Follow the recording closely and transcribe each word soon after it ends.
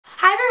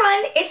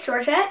everyone, it's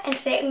Georgia, and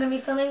today I'm going to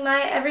be filming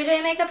my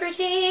everyday makeup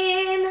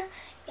routine.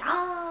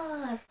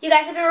 Yes! You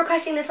guys have been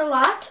requesting this a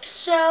lot,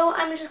 so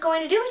I'm just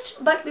going to do it.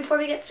 But before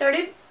we get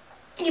started,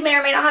 you may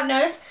or may not have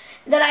noticed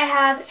that I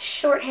have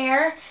short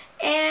hair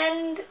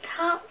and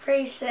top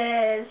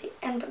braces,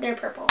 and they're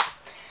purple.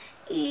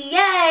 Yay!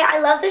 I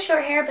love the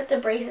short hair, but the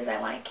braces I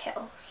want to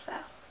kill, so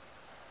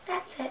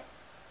that's it.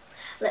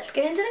 Let's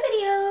get into the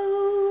video.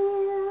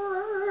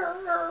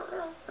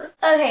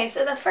 Okay,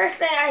 so the first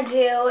thing I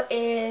do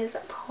is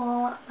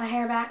pull my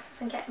hair back so it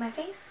doesn't get in my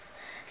face.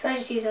 So I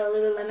just use a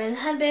Lululemon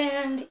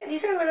headband.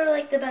 These are literally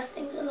like the best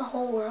things in the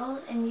whole world,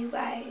 and you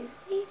guys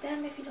need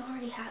them if you don't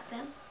already have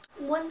them.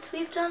 Once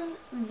we've done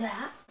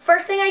that,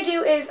 first thing I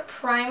do is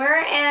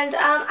primer, and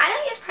I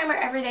don't use primer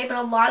every day, but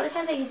a lot of the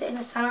times I use it in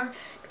the summer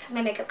because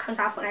my makeup comes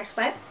off when I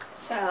sweat.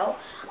 So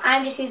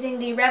I'm just using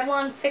the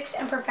Revlon Fix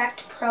and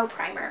Perfect Pro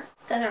Primer.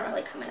 Doesn't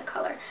really come in a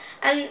color.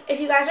 And if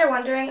you guys are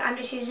wondering, I'm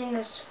just using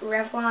this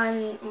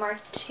Revlon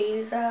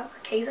Marchesa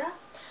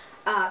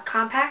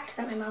compact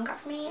that my mom got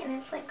for me, and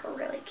it's like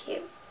really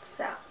cute.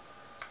 So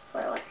that's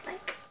what it looks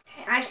like.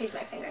 Okay, I just use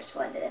my fingers to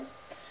blend it in.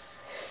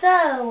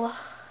 So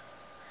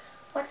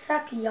what's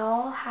up,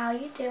 y'all? How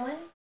you doing?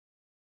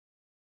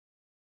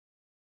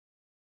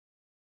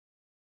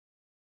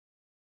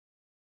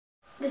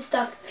 This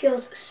stuff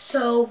feels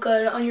so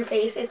good on your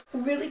face. It's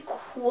really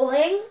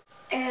cooling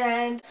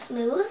and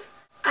smooth.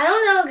 I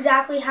don't know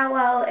exactly how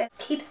well it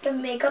keeps the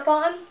makeup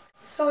on,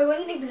 so I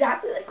wouldn't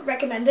exactly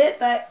recommend it,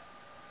 but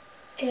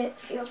it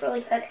feels really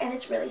good and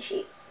it's really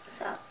cheap.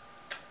 So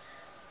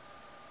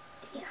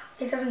yeah,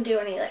 it doesn't do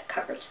any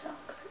coverage though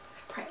because it's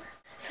primer.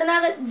 So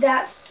now that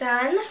that's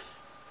done,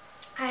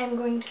 I'm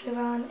going to move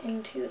on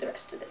into the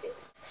rest of the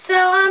face. So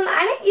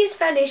I don't use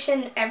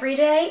foundation every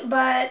day,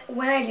 but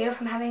when I do,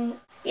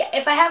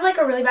 if I have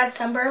a really bad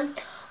sunburn,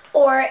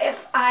 or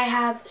if I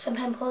have some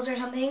pimples or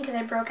something because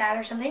I broke out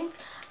or something,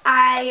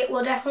 I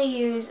will definitely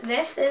use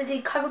this. This is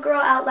the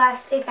Covergirl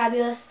Outlast Stay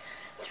Fabulous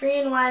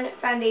 3-in-1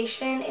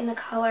 foundation in the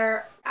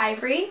color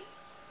Ivory.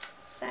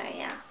 So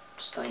yeah, I'm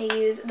just going to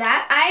use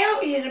that. I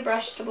don't use a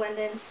brush to blend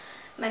in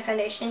my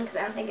foundation because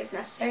I don't think it's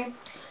necessary.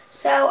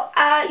 So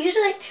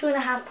usually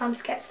 2.5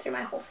 pumps gets through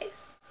my whole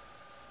face.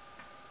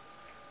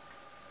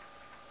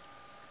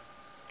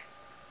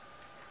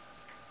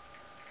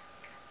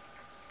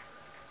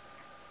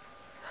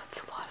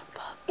 That's a lot of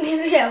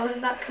pumps. Yeah, well, it's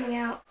not coming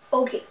out.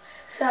 Okay,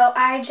 so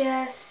I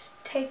just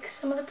take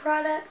some of the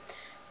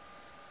product,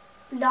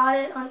 dot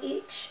it on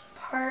each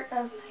part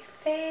of my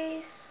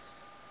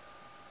face.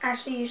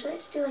 Actually, usually I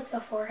just do the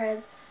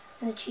forehead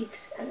and the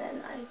cheeks, and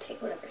then I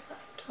take whatever's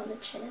left on the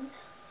chin and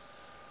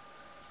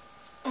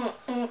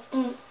nose.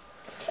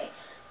 Okay,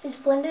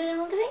 just blend it in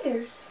with the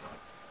fingers.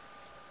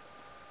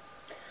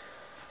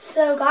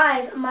 So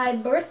guys, my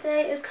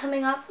birthday is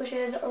coming up, which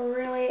is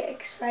really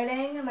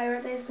exciting. My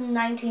birthday is the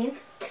 19th,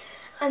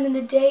 and then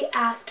the day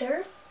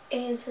after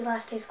is the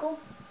last day of school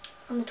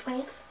on the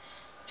 20th,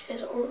 which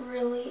is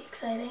really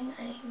exciting.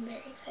 I'm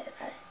very excited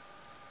about it.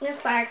 I'm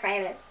just so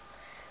excited.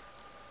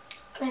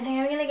 I think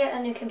I'm going to get a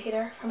new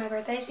computer for my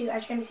birthday, so you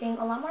guys are going to be seeing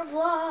a lot more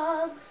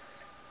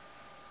vlogs.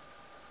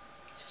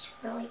 It's just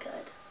really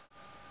good.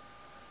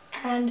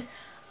 And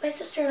my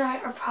sister and I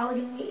are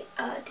probably going to be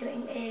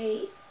doing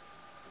a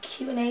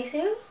Q&A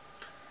soon,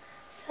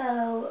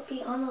 so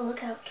be on the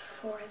lookout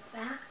for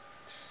that.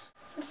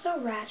 I'm so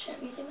ratchet.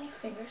 I'm using my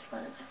fingers to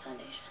blend in my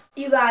foundation.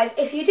 You guys,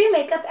 if you do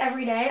makeup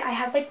every day, I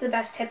have the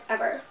best tip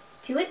ever.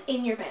 Do it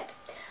in your bed.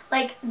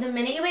 The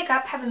minute you wake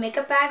up, have a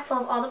makeup bag full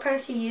of all the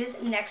products you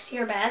use next to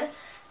your bed,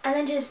 and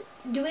then just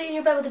do it in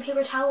your bed with a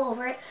paper towel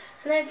over it,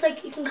 and then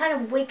it's you can kind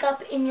of wake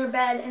up in your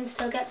bed and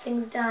still get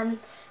things done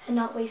and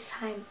not waste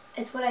time.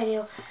 It's what I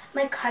do.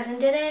 My cousin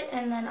did it,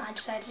 and then I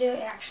decided to do it.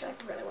 It actually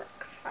really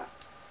works. So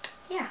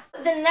yeah.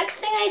 The next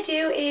thing I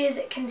do is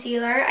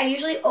concealer. I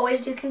usually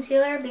always do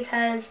concealer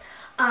because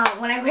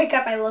when I wake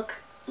up I look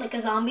like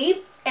a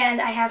zombie,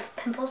 and I have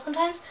pimples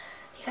sometimes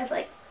because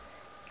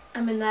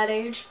I'm in that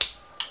age.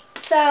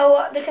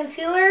 So the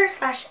concealer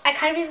slash, I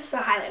kind of use this as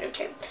a highlighter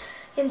too.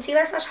 The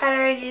concealer slash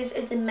highlighter I use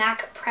is the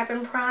MAC Prep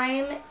and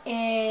Prime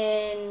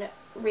in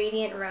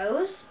Radiant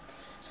Rose.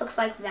 So it looks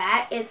like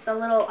that. It's a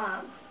little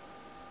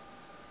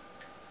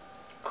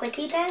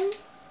clicky pen.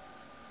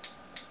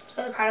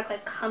 So the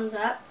product comes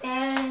up,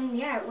 and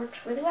yeah, it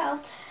works really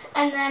well.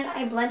 And then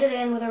I blend it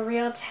in with a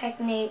Real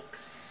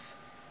Techniques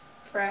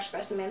brush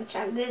by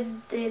Samantha. This is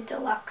the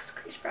deluxe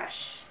crease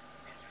brush.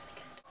 It's really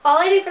good. All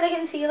I do for the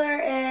concealer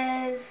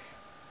is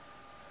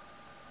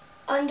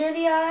under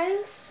the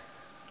eyes,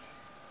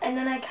 and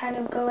then I kind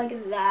of go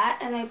like that,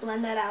 and I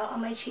blend that out on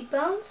my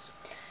cheekbones.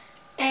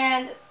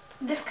 And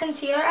this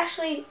concealer,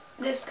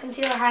 this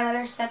concealer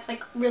highlighter sets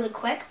really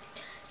quick,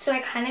 so I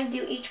kind of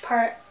do each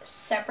part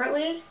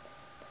separately.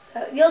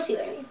 So you'll see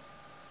what I mean.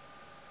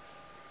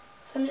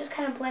 So I'm just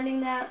kind of blending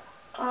that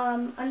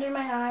under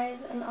my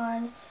eyes and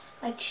on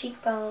my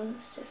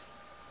cheekbones, just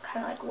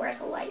kind of where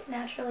the light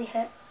naturally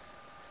hits.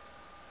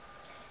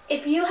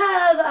 If you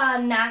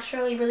have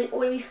naturally really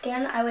oily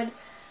skin, I would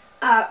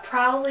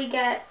probably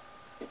get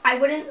I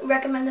wouldn't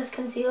recommend this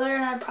concealer,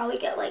 and I'd probably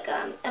get like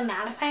a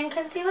mattifying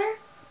concealer.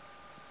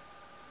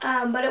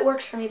 But it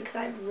works for me because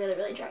I have really,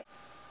 really dry.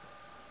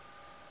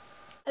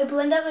 I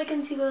blend out my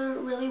concealer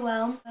really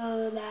well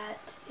so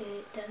that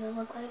it doesn't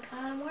look like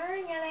I'm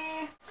wearing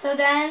any. So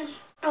then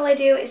all I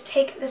do is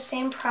take the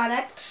same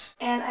product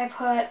and I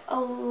put a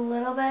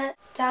little bit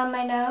down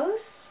my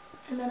nose,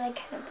 and then I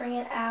kind of bring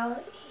it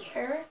out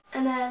here,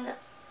 and then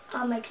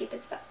on my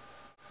Cupid's bow,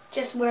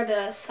 just where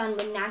the sun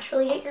would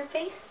naturally hit your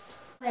face.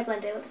 I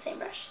blend it with the same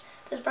brush.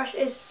 This brush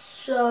is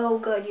so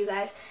good, you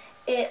guys.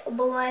 It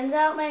blends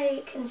out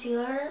my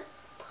concealer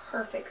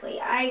perfectly.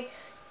 I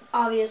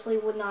obviously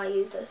would not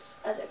use this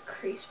as a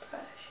crease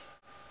brush.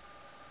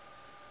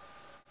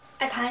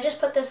 I kind of just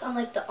put this on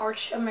like the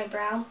arch of my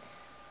brow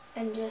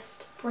and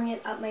just bring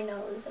it up my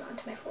nose and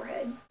onto my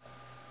forehead.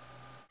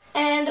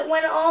 And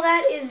when all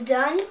that is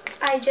done,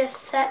 I just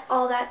set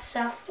all that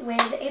stuff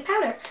with a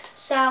powder.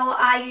 So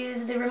I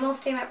use the Rimmel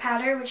Stay Matte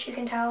Powder, which you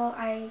can tell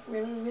I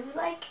really, really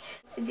like.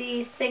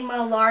 The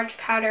Sigma Large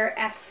Powder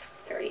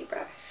F30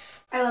 brush.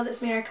 I love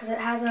this mirror because it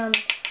has a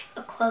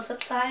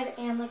close-up side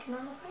and like a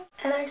normal side.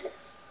 And I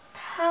just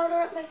powder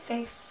up my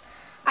face.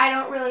 I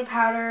don't really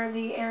powder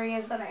the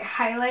areas that I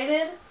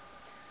highlighted.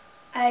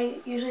 I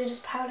usually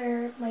just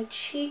powder my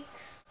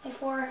cheeks, my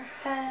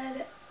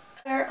forehead,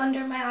 or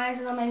under my eyes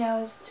and on my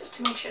nose, just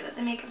to make sure that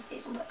the makeup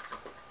stays in place.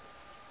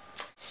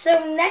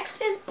 So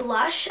next is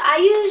blush. I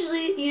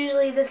usually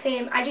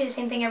I do the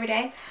same thing every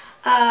day.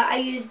 I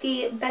use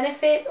the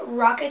Benefit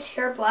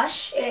Rockateur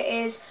blush. It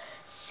is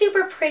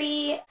super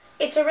pretty.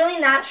 It's a really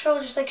natural,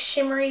 just like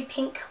shimmery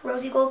pink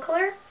rosy gold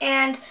color.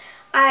 And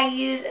I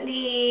use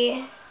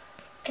I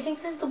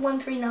think this is the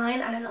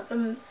 139. I don't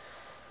know,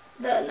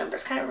 the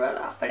numbers kind of wrote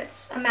off, but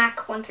it's a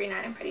MAC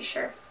 139, I'm pretty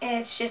sure.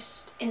 And it's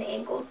just an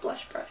angled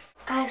blush brush.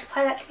 I just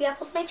apply that to the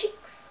apples of my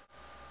cheeks.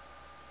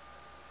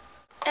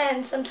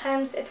 And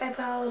sometimes if I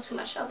put on a little too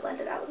much, I'll blend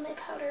it out with my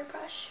powder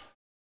brush.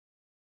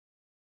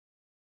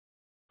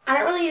 I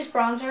don't really use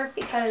bronzer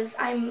because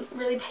I'm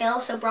really pale,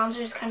 so bronzer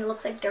just kind of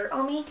looks like dirt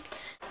on me.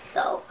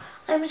 So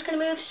I'm just going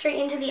to move straight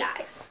into the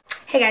eyes.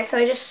 Hey guys, so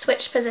I just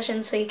switched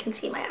positions so you can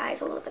see my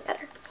eyes a little bit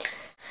better.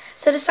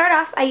 So to start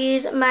off, I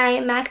use my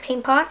MAC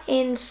Paint Pot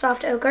in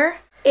Soft Ochre.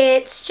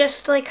 It's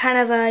just like kind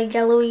of a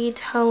yellowy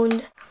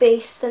toned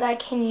base that I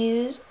can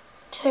use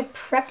to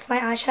prep my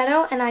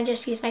eyeshadow, and I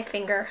just use my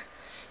finger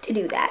to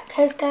do that.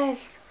 Because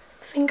guys,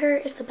 finger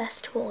is the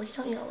best tool. You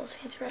don't need all those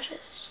fancy brushes,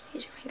 just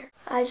use your finger.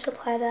 I just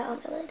apply that on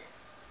my lid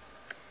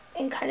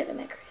and kind of in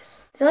my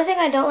crease. The only thing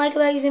I don't like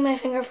about using my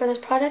finger for this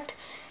product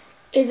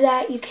is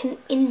that you can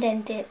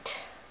indent it,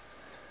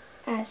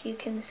 as you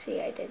can see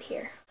I did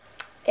here.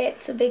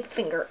 It's a big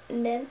finger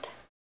indent.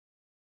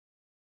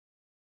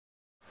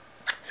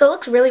 So it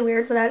looks really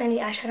weird without any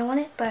eyeshadow on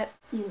it, but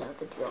you know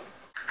the deal.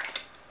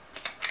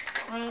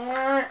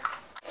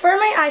 For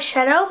my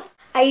eyeshadow,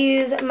 I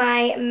use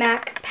my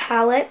MAC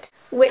palette,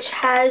 which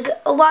has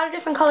a lot of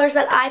different colors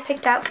that I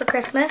picked out for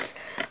Christmas,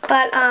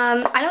 but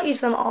I don't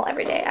use them all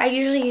every day. I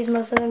usually use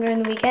most of them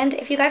during the weekend.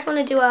 If you guys want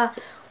to do a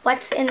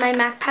what's in my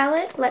MAC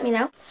palette, let me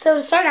know. So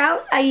to start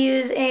out, I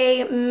use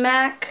a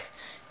MAC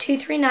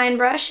 239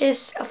 brush.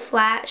 It's a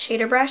flat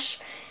shader brush,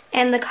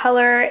 and the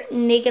color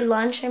Naked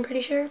Lunch, I'm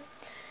pretty sure.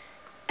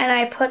 And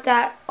I put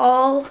that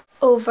all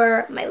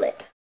over my lid.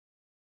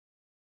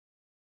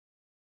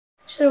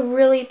 So a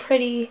really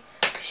pretty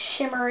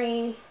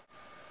shimmery,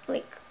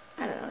 like,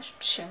 I don't know,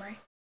 shimmery.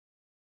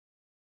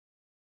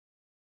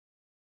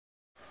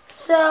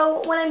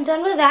 So when I'm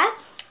done with that,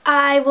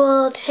 I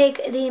will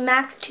take the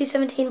MAC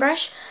 217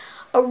 brush,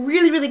 a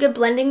really, really good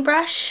blending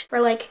brush for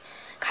like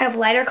kind of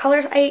lighter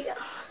colors.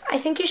 I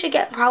think you should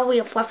get probably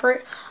a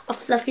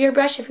fluffier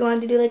brush if you want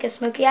to do like a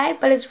smoky eye,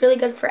 but it's really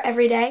good for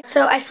every day.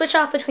 So I switch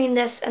off between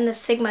this and the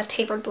Sigma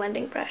tapered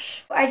blending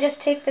brush. I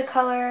just take the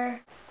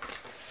color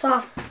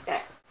soft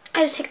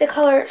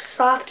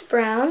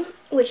brown,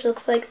 which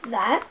looks like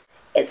that.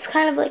 It's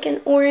kind of like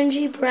an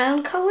orangey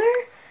brown color,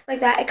 like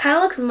that. It kind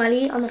of looks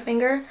muddy on the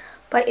finger,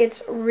 but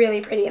it's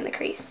really pretty in the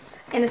crease.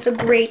 And it's a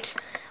great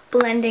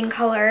blending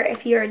color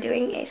if you're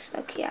doing a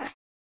smoky eye.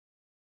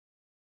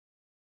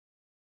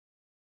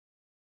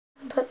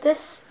 Put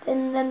this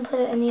and then put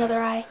it in the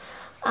other eye,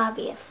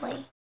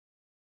 obviously.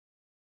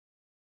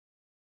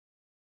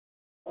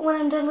 When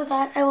I'm done with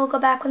that, I will go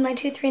back with my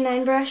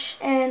 239 brush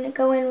and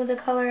go in with the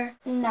color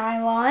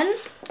Nylon,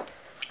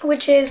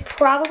 which is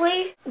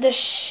probably the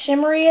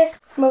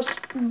shimmeriest,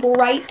 most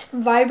bright,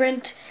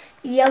 vibrant,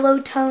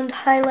 yellow-toned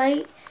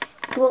highlight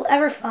you will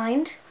ever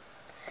find.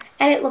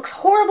 And it looks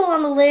horrible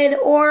on the lid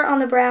or on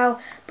the brow,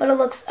 but it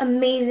looks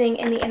amazing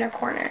in the inner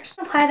corners.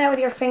 Apply that with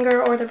your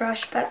finger or the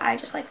brush, but I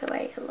just like the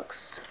way it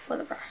looks for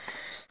the brush.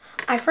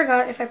 I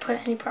forgot if I put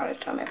any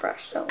product on my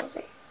brush, so we'll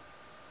see.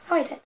 Oh,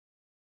 I did.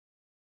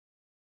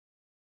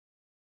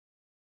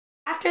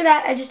 After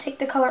that, I just take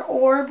the color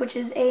Orb, which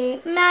is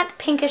a matte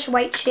pinkish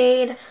white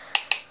shade,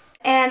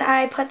 and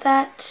I put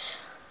that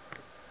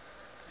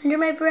under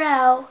my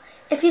brow.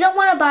 If you don't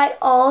want to buy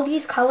all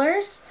these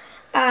colors,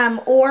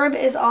 Orb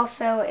is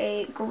also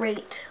a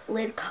great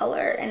lid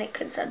color, and it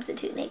could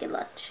substitute Naked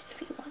Lunch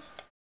if you wanted.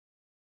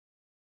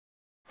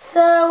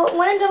 So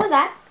when I'm done with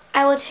that,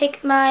 I will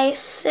take my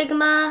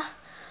Sigma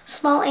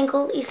small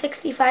angle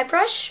E65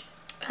 brush.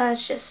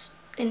 It's just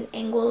an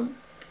angled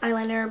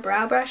eyeliner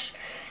brow brush.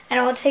 And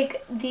I will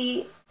take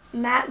the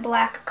matte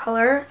black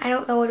color. I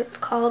don't know what it's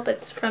called, but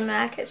it's from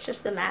MAC. It's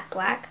just the matte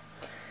black.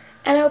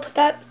 And I will put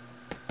that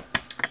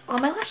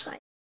on my lash line.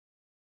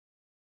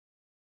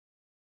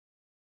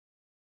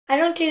 I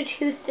don't do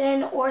too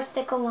thin or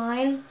thick a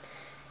line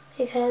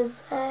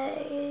because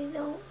I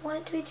don't want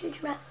it to be too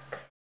dramatic.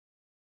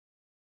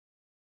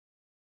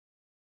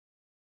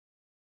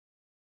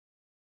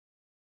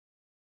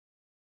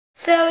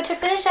 So to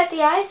finish up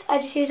the eyes, I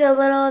just use a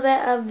little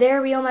bit of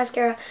their Real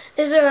mascara.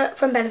 These are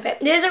from Benefit.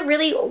 This is a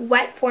really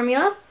wet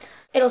formula.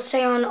 It'll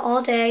stay on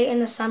all day in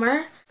the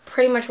summer.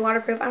 Pretty much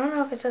waterproof. I don't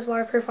know if it says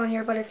waterproof on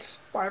here, but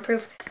it's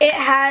waterproof. It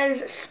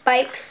has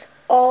spikes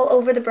all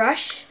over the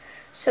brush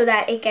so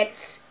that it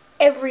gets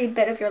every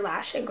bit of your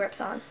lash and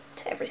grips on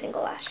to every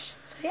single lash.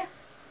 So yeah,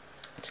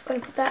 I'm just going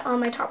to put that on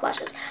my top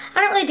lashes.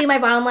 I don't really do my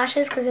bottom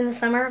lashes because in the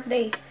summer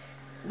they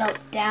melt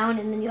down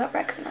and then you have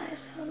raccoon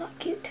eyes, so not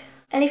cute.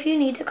 And if you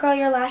need to curl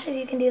your lashes,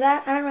 you can do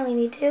that. I don't really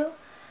need to,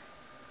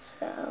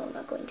 so I'm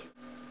not going to.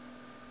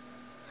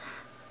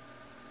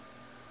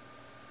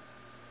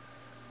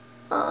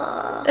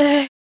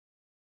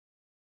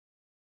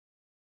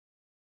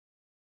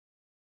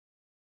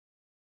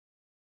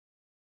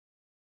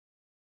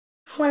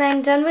 When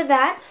I'm done with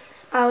that,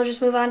 I'll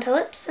just move on to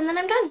lips and then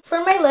I'm done. For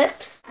my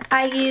lips,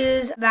 I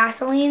use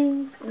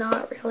Vaseline,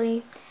 not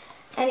really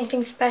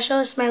anything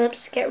special, just my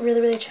lips get really,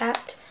 really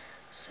chapped.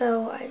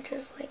 So I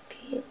just like to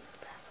use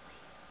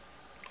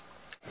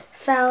Vaseline.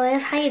 So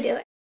that's how you do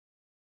it.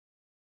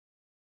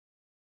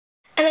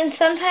 And then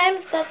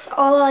sometimes that's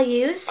all I'll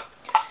use.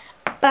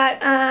 But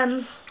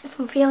if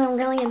I'm feeling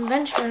really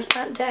adventurous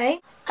that day,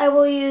 I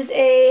will use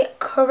a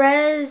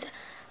Korres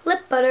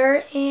lip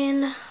butter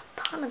in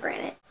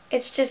pomegranate.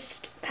 It's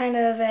just kind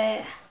of a,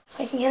 if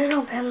I can get it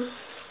open,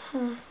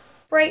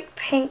 bright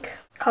pink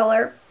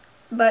color,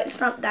 but it's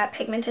not that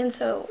pigmented,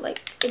 so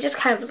like it just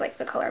kind of is like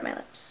the color of my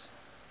lips.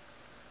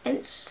 And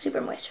it's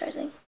super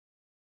moisturizing.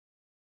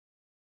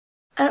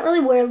 I don't really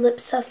wear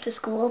lip stuff to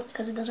school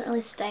because it doesn't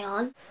really stay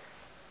on.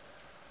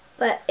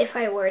 But if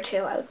I were to,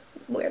 I would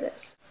wear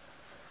this.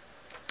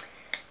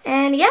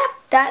 And yeah,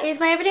 that is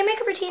my everyday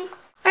makeup routine.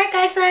 Alright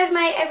guys, so that is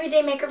my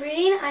everyday makeup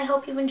routine. I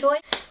hope you enjoyed.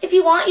 If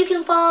you want, you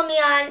can follow me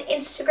on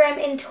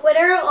Instagram and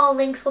Twitter. All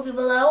links will be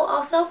below.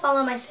 Also,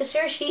 follow my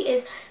sister. She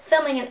is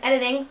filming and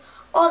editing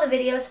all the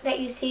videos that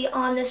you see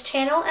on this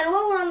channel. And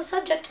while we're on the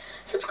subject,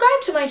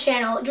 subscribe to my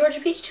channel, Georgia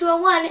Peach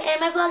 201,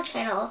 and my vlog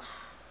channel.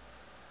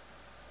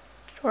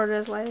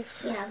 Georgia's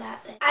Life. Yeah,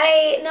 that thing.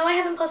 I know I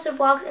haven't posted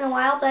vlogs in a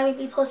while, but I will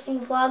be posting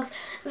vlogs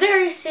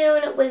very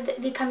soon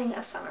with the coming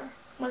of summer.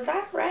 Was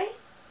that right?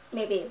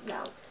 Maybe,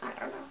 no, I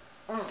don't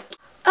know.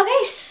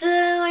 Okay, so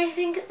I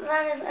think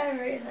that is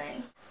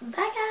everything.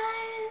 Bye,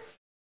 guys.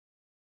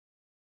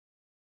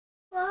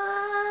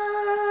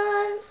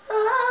 Once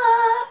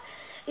more,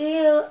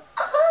 you open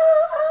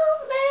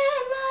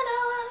my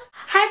door.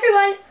 Hi,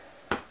 everyone.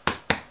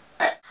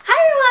 Hi,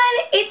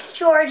 everyone. It's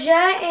Georgia,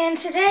 and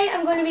today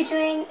I'm going to be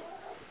doing